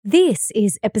This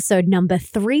is episode number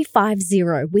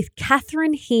 350 with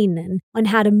Catherine Heenan on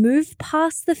how to move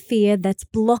past the fear that's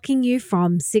blocking you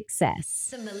from success.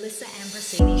 The Melissa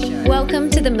Ambrosini Show.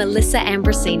 Welcome to the Melissa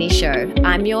Ambrosini Show.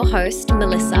 I'm your host,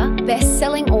 Melissa,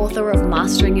 best-selling author of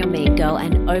Mastering Your Mean Girl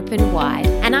and Open Wide.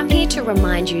 And I'm here to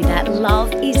remind you that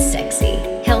love is sexy,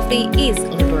 healthy is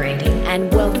liberating,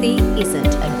 and wealthy isn't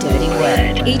a dirty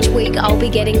word. Each week, I'll be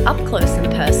getting up close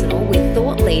and personal with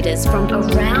thought leaders from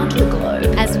around the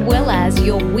globe, as well as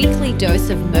your weekly dose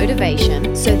of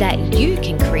motivation so that you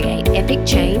can create epic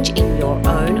change in your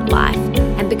own life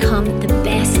and become the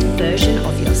best version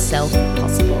of yourself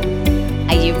possible.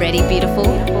 Are you ready, beautiful?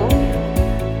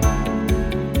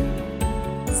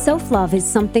 Self-love is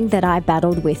something that I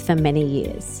battled with for many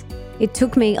years. It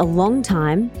took me a long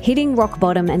time, hitting rock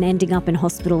bottom and ending up in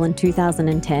hospital in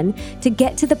 2010, to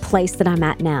get to the place that I'm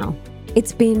at now.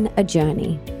 It's been a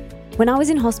journey. When I was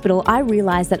in hospital, I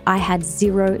realized that I had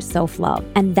zero self-love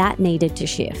and that needed to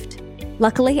shift.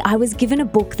 Luckily, I was given a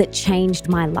book that changed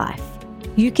my life.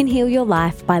 You Can Heal Your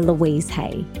Life by Louise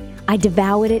Hay. I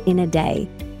devoured it in a day,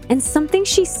 and something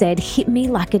she said hit me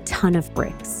like a ton of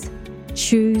bricks.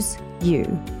 Choose you.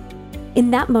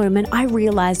 In that moment, I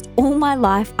realized all my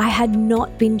life I had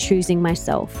not been choosing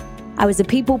myself. I was a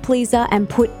people pleaser and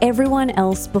put everyone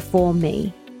else before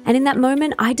me. And in that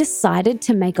moment, I decided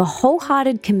to make a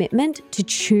wholehearted commitment to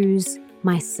choose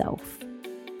myself.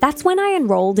 That's when I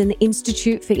enrolled in the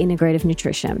Institute for Integrative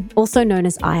Nutrition, also known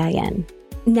as IIN.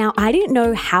 Now, I didn't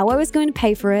know how I was going to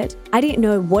pay for it. I didn't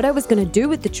know what I was going to do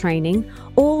with the training.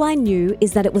 All I knew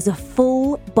is that it was a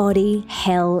full body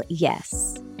hell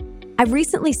yes. I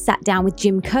recently sat down with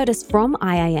Jim Curtis from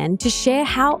IIN to share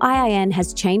how IIN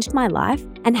has changed my life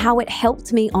and how it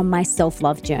helped me on my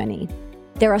self-love journey.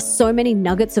 There are so many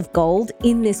nuggets of gold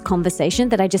in this conversation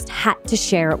that I just had to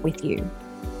share it with you.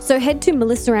 So head to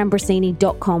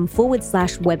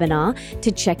melissaambrosini.com/webinar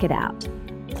to check it out.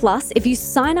 Plus, if you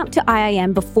sign up to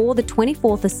IIN before the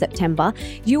 24th of September,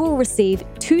 you will receive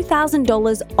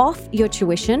 $2,000 off your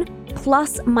tuition,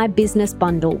 plus my business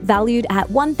bundle valued at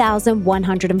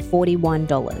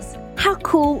 $1,141. How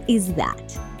cool is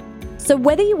that? So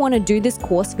whether you want to do this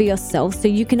course for yourself so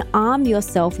you can arm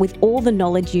yourself with all the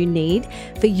knowledge you need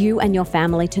for you and your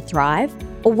family to thrive,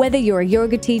 or whether you're a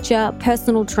yoga teacher,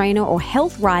 personal trainer, or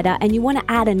health writer and you want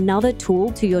to add another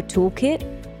tool to your toolkit,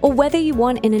 or whether you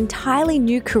want an entirely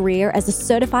new career as a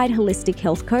certified holistic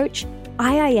health coach,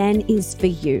 IIN is for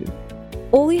you.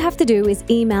 All you have to do is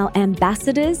email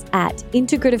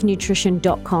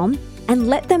ambassadors@integrativenutrition.com and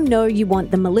let them know you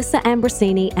want the Melissa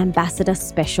Ambrosini Ambassador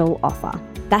Special offer.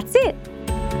 That's it.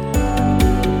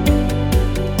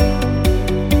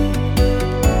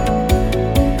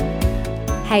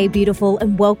 Hey, beautiful,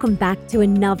 and welcome back to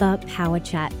another Power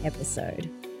Chat episode.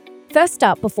 First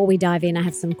up, before we dive in, I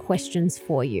have some questions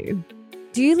for you.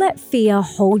 Do you let fear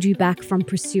hold you back from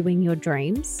pursuing your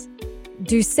dreams?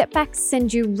 Do setbacks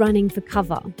send you running for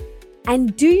cover?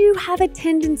 And do you have a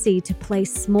tendency to play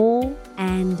small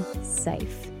and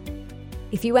safe?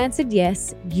 If you answered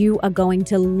yes, you are going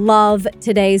to love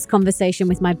today's conversation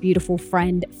with my beautiful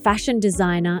friend, fashion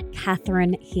designer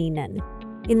Catherine Heenan.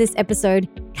 In this episode,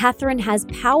 Catherine has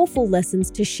powerful lessons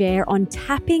to share on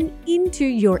tapping into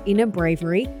your inner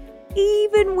bravery,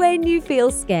 even when you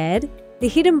feel scared, the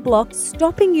hidden blocks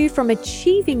stopping you from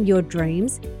achieving your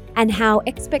dreams, and how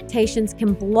expectations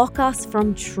can block us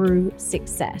from true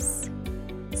success.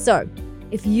 So,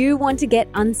 if you want to get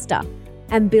unstuck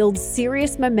and build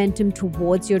serious momentum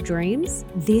towards your dreams,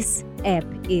 this ep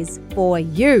is for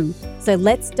you. So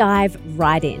let's dive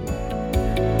right in.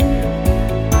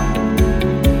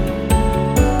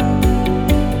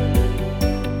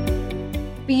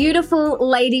 Beautiful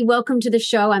lady, welcome to the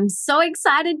show. I'm so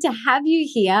excited to have you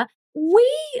here. We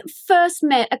first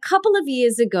met a couple of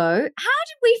years ago. How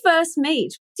did we first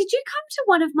meet? Did you come to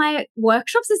one of my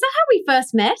workshops? Is that how we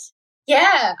first met?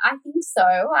 Yeah, I think so.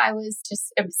 I was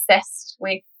just obsessed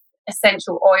with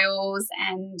essential oils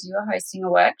and you were hosting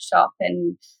a workshop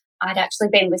and I'd actually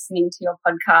been listening to your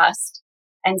podcast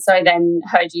and so then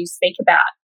heard you speak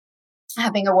about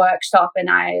having a workshop and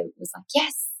I was like,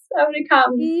 yes, I want to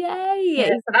come. Yay. Yeah,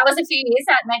 so that was a few years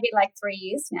out, maybe like 3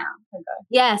 years now ago.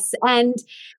 Yes, and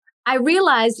I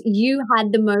realized you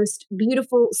had the most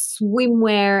beautiful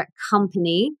swimwear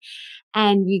company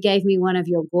and you gave me one of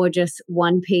your gorgeous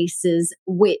one pieces,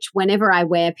 which whenever I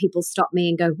wear, people stop me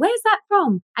and go, where's that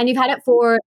from? And you've had it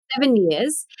for 7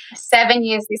 years. 7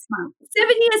 years this month.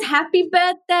 7 years. Happy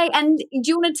birthday. And do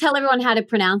you want to tell everyone how to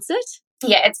pronounce it?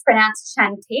 Yeah, it's pronounced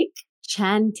Cantik.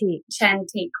 Cantik.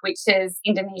 Cantik, which is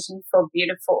Indonesian for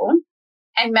beautiful.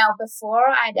 And Mel, before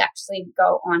I'd actually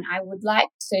go on, I would like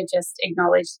to just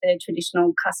acknowledge the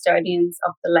traditional custodians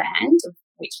of the land of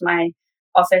which my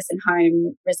office and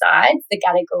home resides, the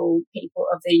Gadigal people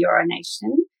of the Eora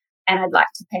Nation. And I'd like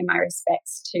to pay my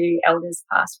respects to elders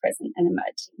past, present and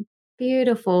emerging.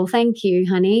 Beautiful. Thank you,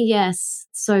 honey. Yes,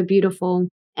 so beautiful.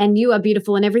 And you are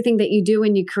beautiful in everything that you do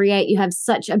and you create. You have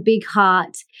such a big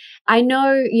heart. I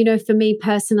know, for me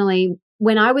personally,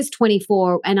 when I was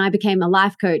 24 and I became a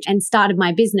life coach and started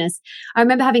my business, I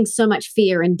remember having so much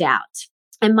fear and doubt.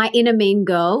 And my inner mean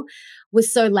girl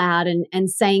was so loud and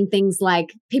saying things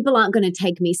like, people aren't going to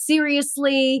take me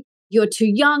seriously. You're too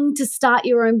young to start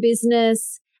your own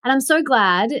business. And I'm so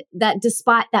glad that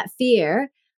despite that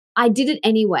fear, I did it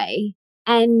anyway.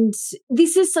 And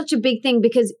this is such a big thing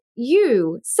because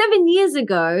you, 7 years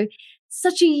ago,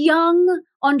 such a young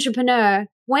entrepreneur,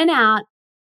 went out,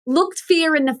 looked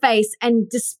fear in the face, and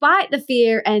despite the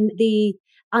fear and the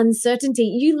uncertainty,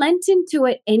 you leant into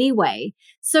it anyway.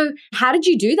 So how did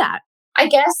you do that? I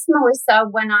guess, Melissa,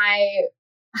 when I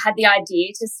had the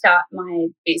idea to start my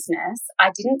business,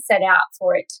 I didn't set out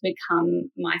for it to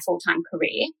become my full-time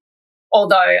career,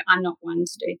 although I'm not one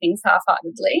to do things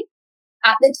half-heartedly.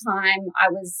 At the time, I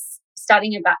was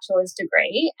studying a bachelor's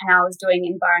degree and I was doing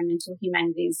environmental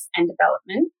humanities and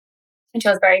development, which I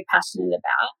was very passionate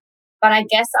about. But I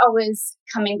guess I was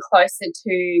coming closer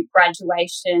to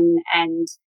graduation and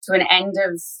to an end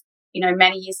of,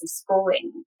 many years of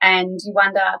schooling. And you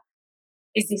wonder,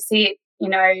 is this it?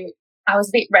 I was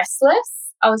a bit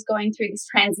restless. I was going through this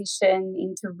transition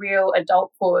into real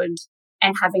adulthood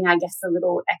and having, I guess, a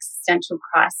little existential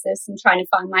crisis and trying to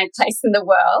find my place in the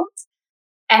world.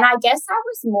 And I guess I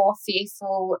was more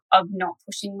fearful of not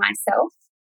pushing myself.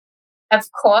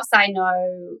 Of course, I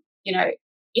know,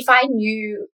 if I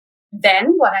knew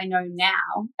then what I know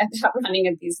now about running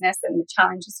a business and the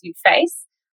challenges you face,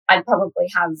 I'd probably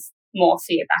have more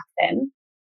fear back then.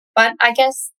 But I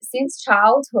guess since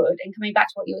childhood, and coming back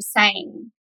to what you were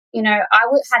saying,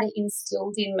 had it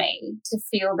instilled in me to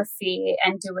feel the fear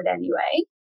and do it anyway.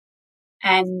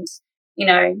 And,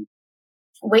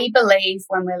 we believe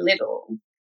when we're little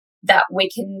that we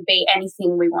can be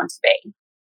anything we want to be.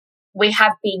 We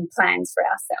have big plans for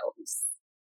ourselves.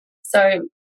 So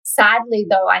sadly,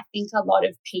 though, I think a lot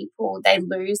of people, they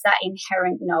lose that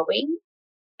inherent knowing.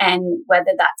 And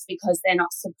whether that's because they're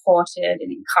not supported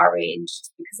and encouraged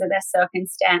because of their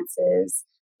circumstances,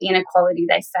 the inequality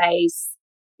they face,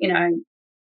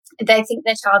 they think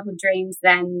their childhood dreams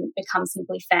then become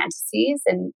simply fantasies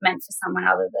and meant for someone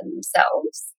other than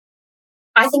themselves.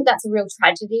 I think that's a real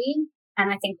tragedy. And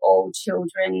I think all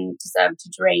children deserve to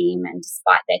dream. And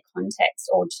despite their context,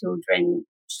 all children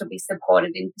should be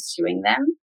supported in pursuing them.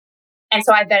 And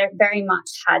so I very, very much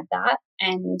had that.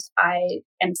 And I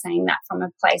am saying that from a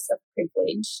place of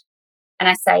privilege. And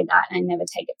I say that and I never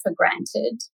take it for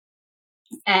granted.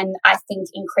 And I think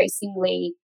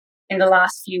increasingly in the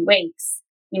last few weeks,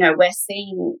 we're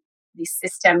seeing this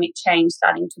systemic change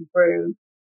starting to brew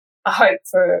a hope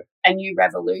for a new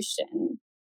revolution.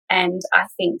 And I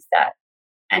think that,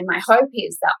 and my hope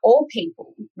is that all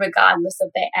people, regardless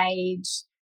of their age,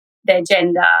 their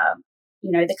gender,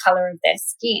 the colour of their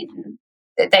skin,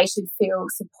 that they should feel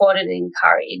supported and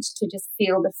encouraged to just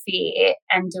feel the fear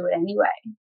and do it anyway.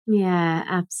 Yeah,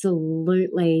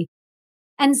 absolutely.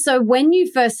 And so when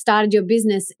you first started your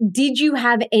business, did you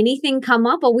have anything come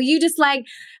up or were you just like,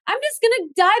 I'm just going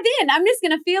to dive in. I'm just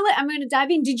going to feel it. I'm going to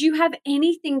dive in. Did you have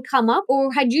anything come up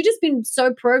or had you just been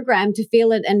so programmed to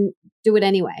feel it and do it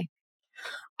anyway?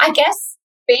 I guess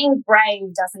being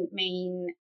brave doesn't mean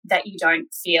that you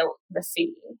don't feel the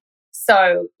fear.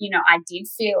 So, I did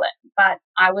feel it, but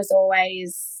I was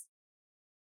always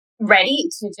ready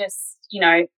to just,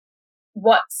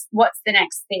 what's the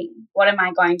next thing? What am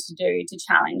I going to do to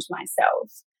challenge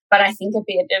myself? But I think a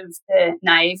bit of the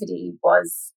naivety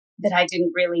was that I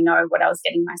didn't really know what I was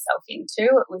getting myself into.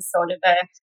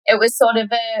 It was sort of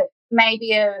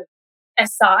maybe a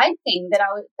side thing that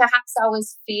I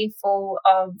was fearful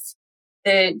of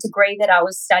the degree that I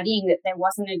was studying, that there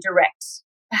wasn't a direct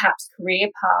perhaps career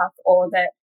path, or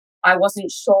that I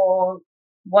wasn't sure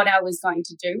what I was going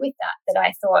to do with that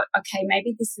I thought, okay,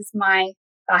 maybe this is my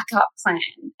backup plan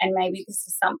and maybe this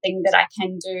is something that I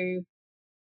can do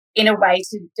in a way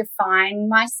to define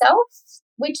myself,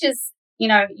 which is,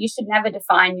 you should never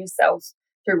define yourself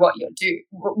through what you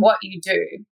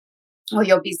do or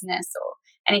your business or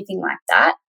anything like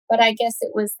that. But I guess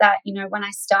it was that, when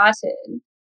I started,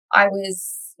 I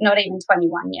was not even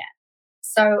 21 yet.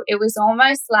 So it was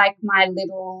almost like my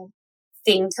little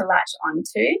thing to latch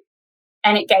onto.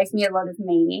 And it gave me a lot of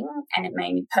meaning and it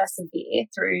made me persevere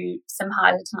through some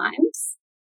harder times.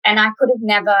 And I could have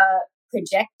never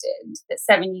projected that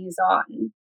 7 years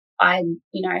on, I'd,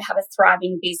 have a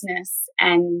thriving business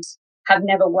and have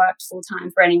never worked full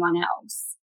time for anyone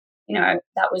else.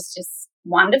 That was just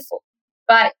wonderful.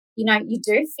 But, you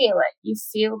do feel it. You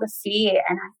feel the fear.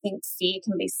 And I think fear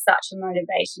can be such a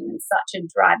motivation and such a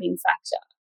driving factor.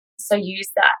 So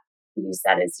use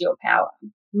that as your power.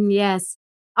 Yes.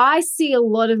 I see a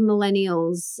lot of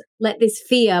millennials let this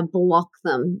fear block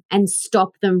them and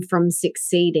stop them from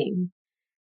succeeding.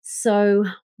 So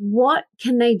what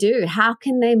can they do? How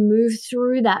can they move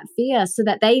through that fear so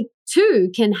that they too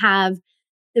can have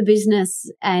the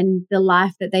business and the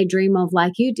life that they dream of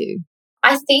like you do?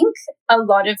 I think a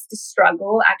lot of the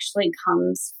struggle actually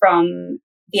comes from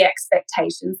the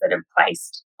expectations that are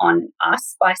placed on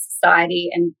us by society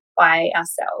and by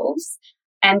ourselves,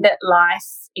 and that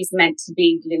life is meant to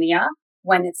be linear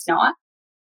when it's not.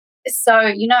 So,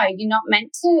 you're not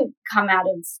meant to come out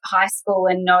of high school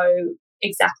and know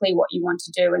exactly what you want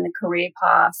to do in the career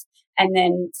path and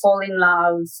then fall in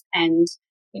love and,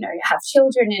 have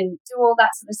children and do all that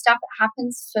sort of stuff. It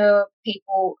happens for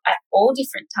people at all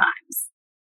different times.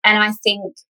 And I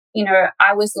think,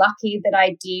 I was lucky that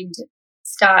I did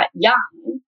start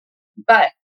young, but,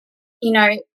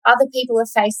 other people are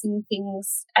facing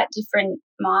things at different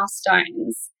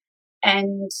milestones.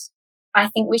 And I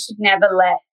think we should never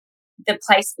let the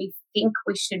place we think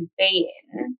we should be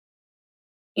in,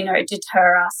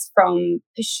 deter us from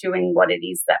pursuing what it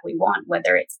is that we want,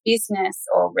 whether it's business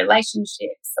or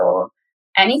relationships or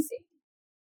anything.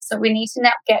 So we need to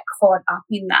not get caught up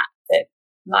in that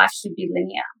life should be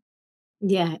linear.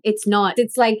 Yeah, it's not.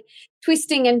 It's like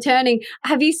twisting and turning.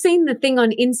 Have you seen the thing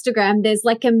on Instagram? There's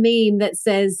like a meme that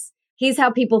says, here's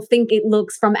how people think it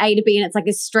looks from A to B, and it's like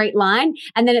a straight line.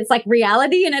 And then it's like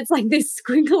reality and it's like this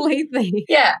squiggly thing.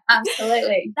 Yeah,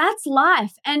 absolutely. That's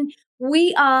life. And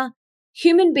we are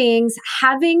human beings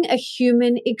having a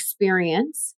human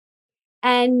experience.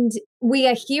 And we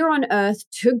are here on earth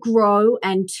to grow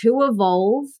and to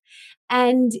evolve.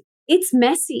 And it's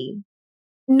messy.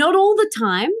 Not all the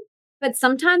time, but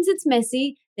sometimes it's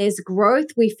messy. There's growth.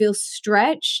 We feel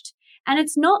stretched and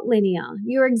it's not linear.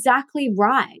 You're exactly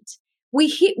right. We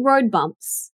hit road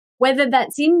bumps, whether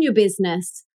that's in your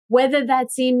business, whether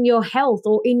that's in your health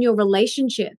or in your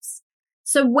relationships.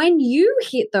 So when you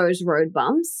hit those road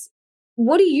bumps,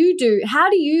 what do you do? How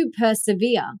do you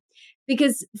persevere?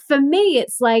 Because for me,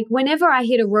 it's like whenever I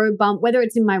hit a road bump, whether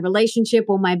it's in my relationship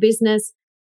or my business,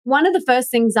 one of the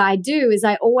first things I do is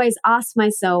I always ask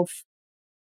myself,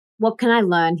 what can I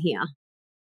learn here?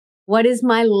 What is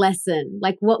my lesson?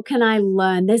 Like, what can I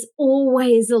learn? There's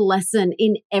always a lesson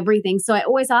in everything. So I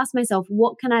always ask myself,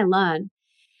 what can I learn?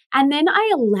 And then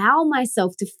I allow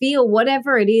myself to feel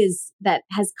whatever it is that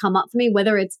has come up for me,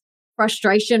 whether it's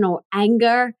frustration or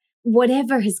anger,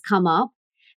 whatever has come up.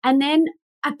 And then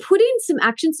I put in some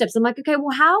action steps. I'm like, okay,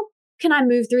 well, how can I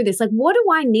move through this? Like, what do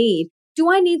I need?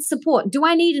 Do I need support? Do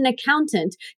I need an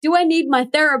accountant? Do I need my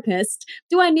therapist?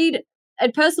 Do I need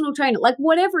a personal trainer? Like,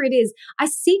 whatever it is, I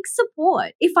seek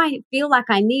support if I feel like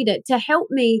I need it to help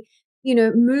me,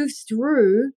 move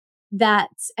through that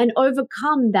and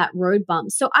overcome that road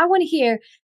bump. So I want to hear,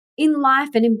 in life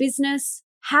and in business,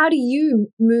 how do you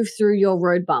move through your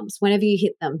road bumps whenever you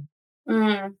hit them?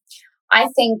 I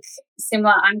think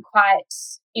similar. I'm quite,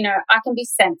 I can be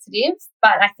sensitive,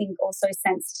 but I think also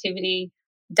sensitivity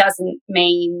doesn't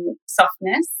mean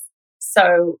softness.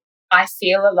 So I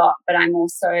feel a lot, but I'm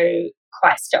also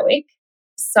quite stoic.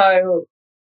 So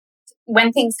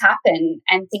when things happen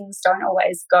and things don't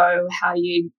always go how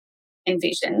you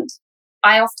envisioned,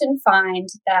 I often find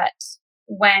that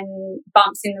when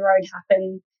bumps in the road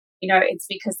happen, it's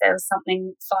because there was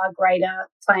something far greater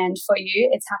planned for you.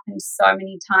 It's happened so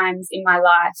many times in my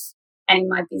life and in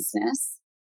my business.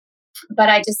 But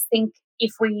I just think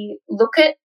if we look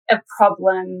at a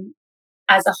problem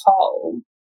as a whole,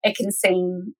 it can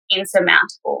seem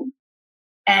insurmountable.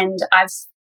 And I've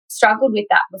struggled with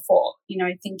that before,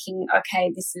 thinking,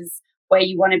 okay, this is where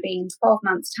you want to be in 12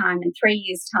 months' time and 3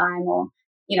 years' time, or,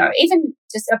 even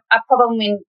just a problem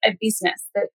in a business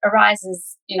that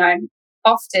arises,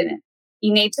 often.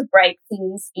 You need to break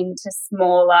things into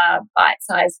smaller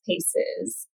bite-sized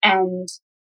pieces and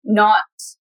not,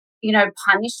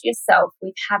 punish yourself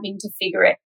with having to figure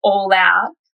it all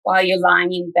out while you're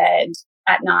lying in bed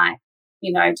at night,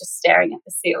 just staring at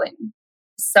the ceiling.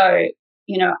 So,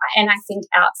 and I think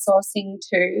outsourcing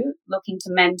too, looking to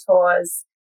mentors.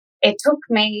 It took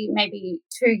me maybe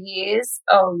 2 years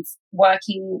of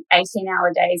working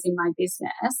 18-hour days in my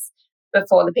business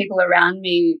before the people around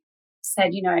me said,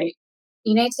 you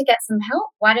need to get some help.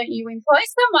 Why don't you employ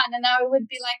someone? And I would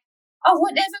be like, oh,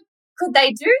 whatever could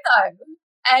they do though?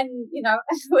 And,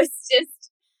 it was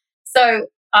just, so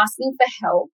asking for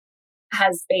help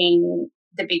has been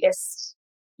the biggest,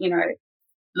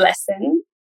 lesson.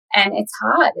 And it's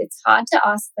hard. It's hard to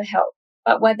ask for help.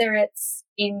 But whether it's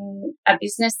in a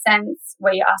business sense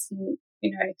where you're asking,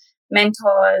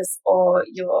 mentors, or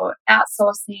you're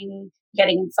outsourcing,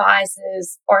 getting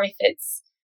advisors, or if it's,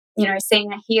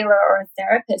 seeing a healer or a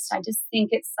therapist, I just think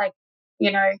it's like,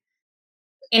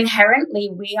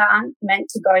 inherently we aren't meant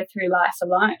to go through life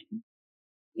alone.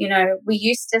 We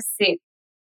used to sit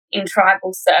in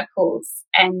tribal circles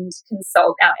and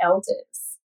consult our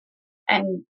elders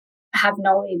and have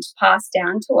knowledge passed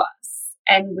down to us.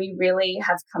 And we really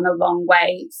have come a long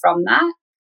way from that.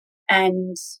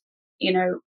 And,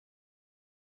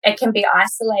 it can be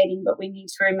isolating, but we need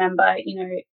to remember,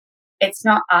 it's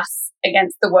not us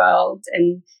against the world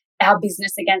and our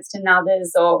business against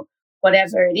another's or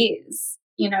whatever it is.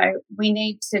 We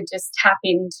need to just tap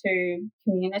into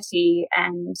community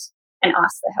and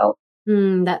ask for help.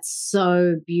 That's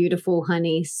so beautiful,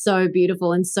 honey. So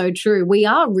beautiful and so true. We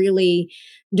are really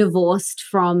divorced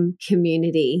from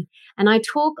community. And I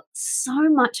talk so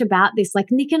much about this.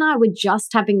 Like Nick and I were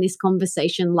just having this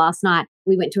conversation last night.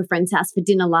 We went to a friend's house for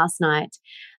dinner last night,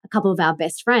 a couple of our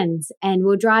best friends, and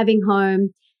we're driving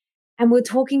home and we're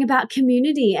talking about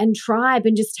community and tribe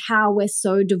and just how we're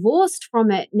so divorced from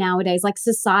it nowadays. Like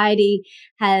society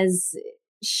has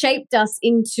shaped us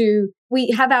into,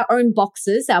 we have our own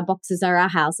boxes. Our boxes are our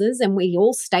houses, and we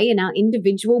all stay in our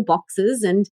individual boxes.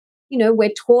 And,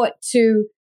 we're taught to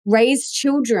raise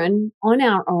children on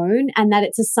our own, and that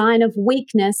it's a sign of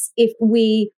weakness if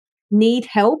we need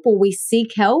help or we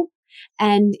seek help,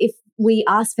 and if we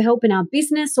ask for help in our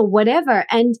business or whatever.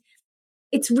 And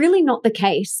it's really not the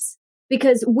case,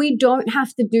 because we don't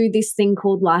have to do this thing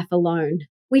called life alone.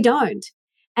 We don't.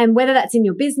 And whether that's in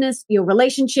your business, your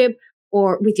relationship,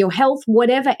 or with your health,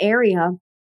 whatever area,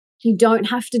 you don't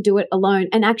have to do it alone.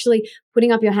 And actually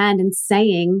putting up your hand and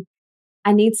saying,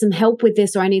 I need some help with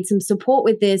this, or I need some support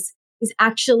with this, is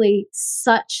actually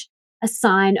such a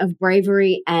sign of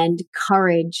bravery and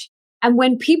courage. And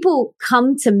when people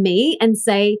come to me and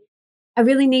say, I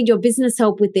really need your business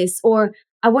help with this, or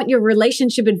I want your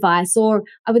relationship advice, or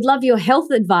I would love your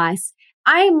health advice,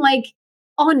 I am like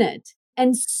honored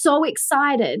and so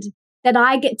excited that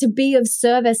I get to be of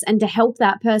service and to help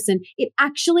that person. It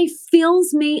actually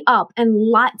fills me up and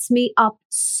lights me up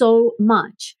so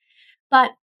much.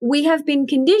 But we have been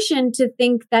conditioned to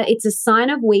think that it's a sign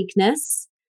of weakness.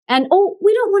 And,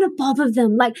 we don't want to bother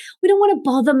them. Like, we don't want to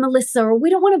bother Melissa, or we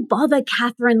don't want to bother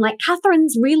Catherine. Like,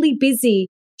 Catherine's really busy.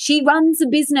 She runs a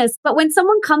business. But when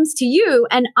someone comes to you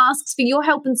and asks for your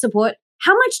help and support,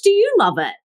 how much do you love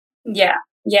it?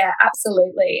 Yeah,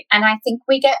 absolutely. And I think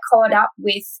we get caught up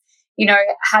with,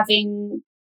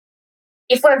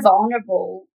 if we're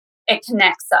vulnerable, it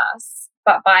connects us.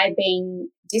 But by being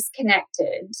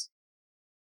disconnected,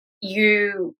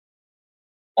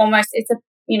 it's a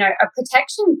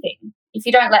protection thing. If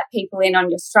you don't let people in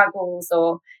on your struggles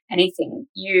or anything,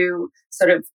 you sort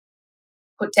of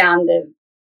put down the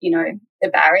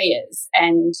barriers,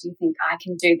 and you think, I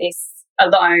can do this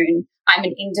alone. I'm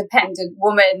an independent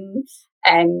woman,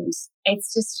 and it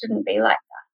just shouldn't be like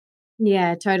that.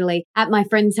 Yeah, totally. At my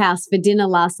friend's house for dinner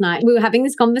last night, we were having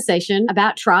this conversation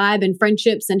about tribe and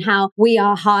friendships and how we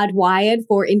are hardwired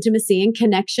for intimacy and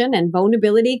connection, and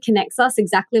vulnerability connects us,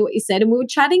 exactly what you said. And we were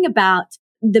chatting about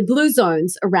the blue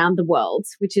zones around the world,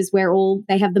 which is where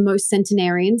they have the most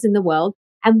centenarians in the world.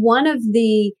 And one of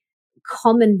the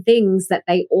common things that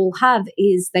they all have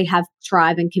is they have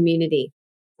tribe and community.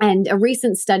 And a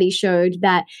recent study showed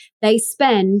that they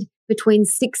spend between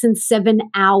 6 and 7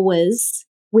 hours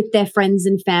with their friends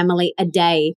and family a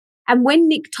day. And when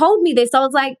Nick told me this, I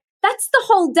was like, that's the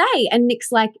whole day. And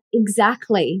Nick's like,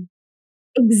 exactly.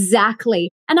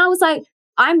 And I was like,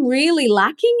 I'm really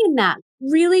lacking in that.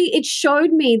 Really, it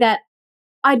showed me that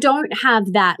I don't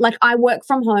have that. Like, I work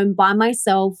from home by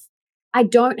myself. I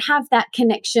don't have that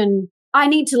connection. I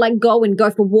need to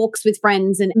go for walks with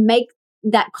friends and make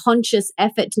that conscious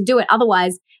effort to do it.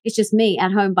 Otherwise, it's just me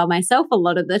at home by myself a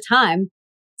lot of the time.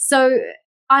 So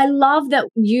I love that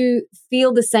you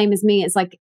feel the same as me. It's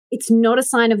like, it's not a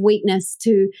sign of weakness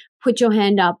to put your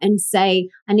hand up and say,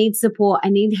 I need support. I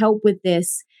need help with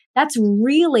this. That's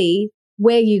really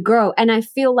where you grow. And I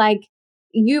feel like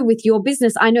you, with your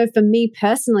business, I know for me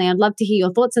personally, I'd love to hear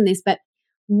your thoughts on this, but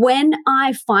when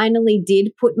I finally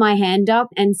did put my hand up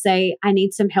and say, I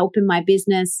need some help in my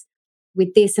business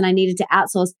with this, and I needed to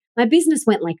outsource, my business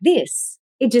went like this.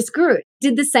 It just grew.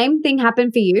 Did the same thing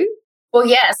happen for you? Well,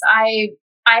 yes, I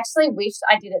I actually wish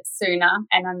I did it sooner.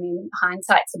 And I mean,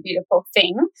 hindsight's a beautiful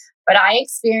thing, but I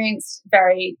experienced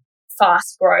very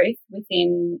fast growth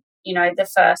within, the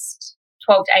first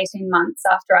 12 to 18 months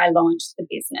after I launched the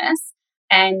business.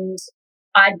 And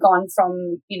I'd gone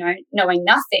from, knowing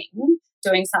nothing,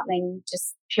 doing something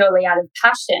just purely out of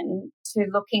passion, to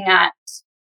looking at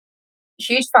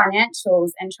huge financials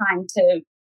and trying to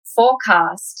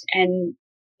forecast. And,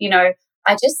 I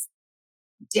just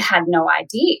had no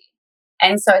idea.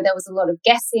 And so there was a lot of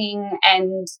guessing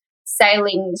and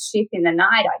sailing the ship in the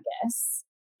night, I guess.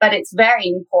 But it's very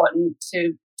important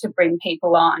to bring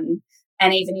people on.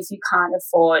 And even if you can't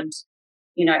afford,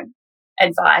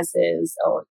 advisors,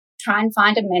 or try and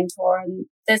find a mentor. And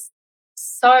there's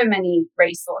so many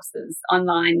resources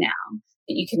online now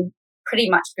that you can pretty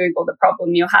much Google the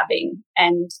problem you're having,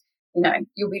 and,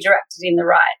 you'll be directed in the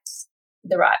right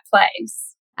place.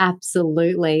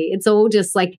 Absolutely. It's all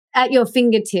just like at your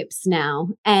fingertips now.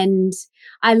 And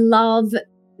I love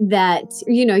that,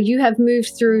 you have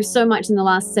moved through so much in the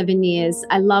last 7 years.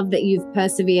 I love that you've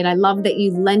persevered. I love that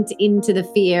you lent into the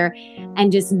fear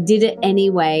and just did it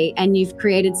anyway. And you've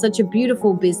created such a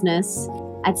beautiful business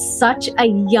at such a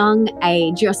young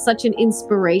age. You're such an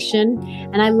inspiration.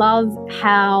 And I love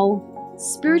how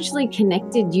spiritually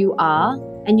connected you are.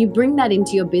 And you bring that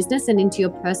into your business and into your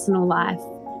personal life.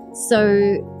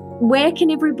 So where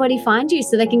can everybody find you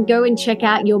so they can go and check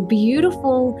out your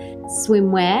beautiful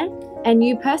swimwear and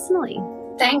you personally?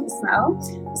 Thanks, Mel.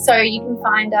 So you can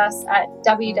find us at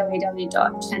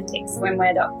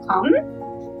www.chanticswimwear.com.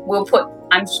 We'll put,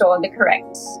 I'm sure, the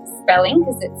correct spelling,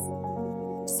 because it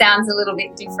sounds a little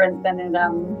bit different than it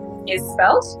is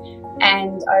spelled.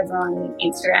 And over on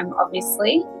Instagram,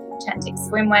 obviously, Chantic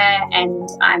Swimwear, and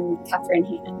I'm Catherine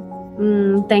Heenan.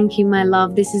 Thank you, my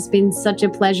love. This has been such a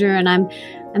pleasure, and I'm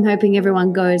hoping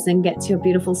everyone goes and gets your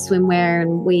beautiful swimwear,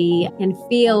 and we can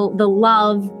feel the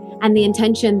love and the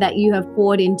intention that you have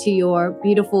poured into your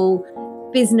beautiful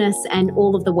business and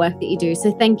all of the work that you do.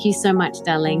 So thank you so much,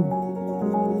 darling.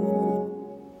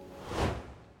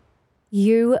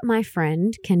 You, my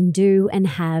friend, can do and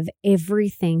have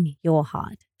everything your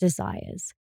heart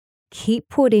desires. Keep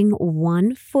putting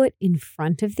one foot in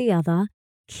front of the other.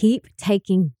 Keep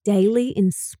taking daily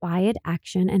inspired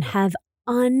action and have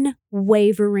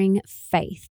unwavering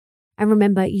faith. And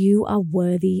remember, you are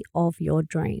worthy of your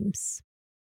dreams.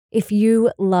 If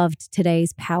you loved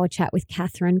today's Power Chat with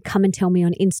Catherine, come and tell me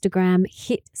on Instagram,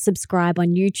 hit subscribe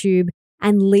on YouTube,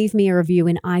 and leave me a review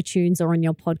in iTunes or on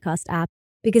your podcast app,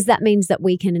 because that means that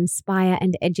we can inspire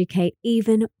and educate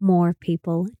even more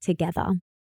people together.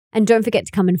 And don't forget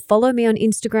to come and follow me on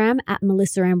Instagram at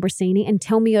Melissa Ambrosini and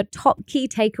tell me your top key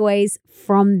takeaways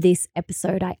from this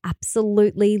episode. I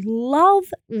absolutely love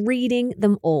reading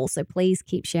them all, so please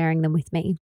keep sharing them with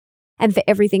me. And for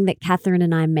everything that Catherine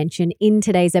and I mention in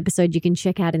today's episode, you can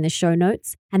check out in the show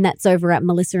notes, and that's over at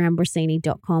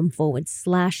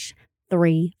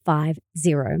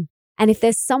melissaambrosini.com/350. And if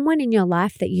there's someone in your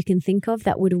life that you can think of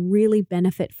that would really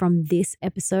benefit from this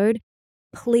episode,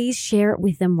 please share it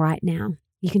with them right now.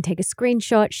 You can take a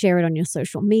screenshot, share it on your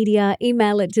social media,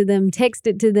 email it to them, text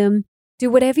it to them. Do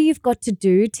whatever you've got to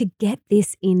do to get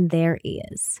this in their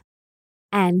ears.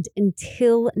 And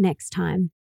until next time,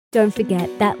 don't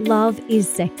forget that love is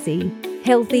sexy,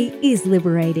 healthy is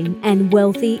liberating, and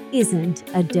wealthy isn't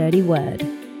a dirty word.